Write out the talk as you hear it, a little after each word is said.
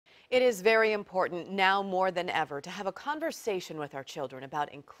It is very important now more than ever to have a conversation with our children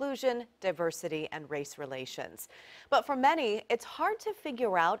about inclusion, diversity, and race relations. But for many, it's hard to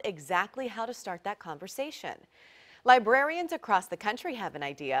figure out exactly how to start that conversation. Librarians across the country have an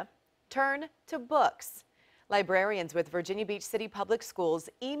idea. Turn to books. Librarians with Virginia Beach City Public Schools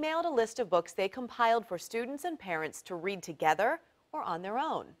emailed a list of books they compiled for students and parents to read together or on their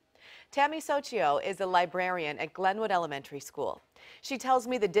own. Tammy Socio is a librarian at Glenwood Elementary School. She tells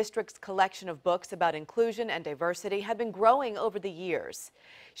me the district's collection of books about inclusion and diversity had been growing over the years.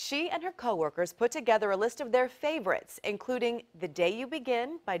 She and her coworkers put together a list of their favorites, including The Day You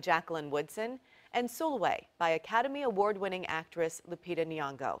Begin by Jacqueline Woodson and Sulwe by Academy Award-winning actress Lupita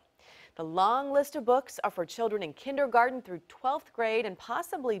Nyong'o. The long list of books are for children in kindergarten through 12th grade and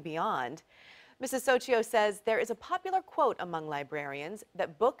possibly beyond. Mrs. Socio says there is a popular quote among librarians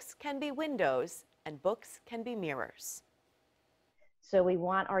that books can be windows and books can be mirrors. So we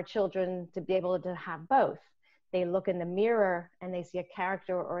want our children to be able to have both. They look in the mirror and they see a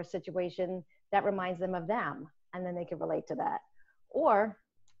character or a situation that reminds them of them, and then they can relate to that. Or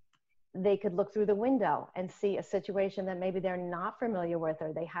they could look through the window and see a situation that maybe they're not familiar with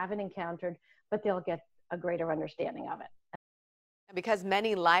or they haven't encountered, but they'll get a greater understanding of it. Because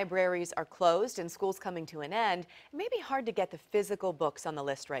many libraries are closed and schools coming to an end, it may be hard to get the physical books on the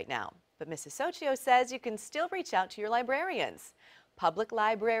list right now. But Mrs. Socio says you can still reach out to your librarians. Public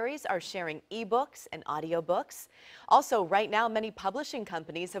libraries are sharing ebooks and audiobooks. Also, right now, many publishing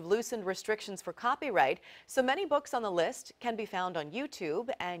companies have loosened restrictions for copyright, so many books on the list can be found on YouTube,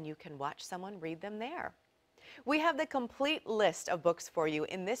 and you can watch someone read them there. We have the complete list of books for you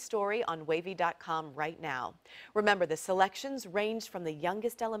in this story on wavy.com right now. Remember, the selections range from the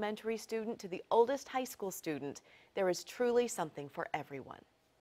youngest elementary student to the oldest high school student. There is truly something for everyone.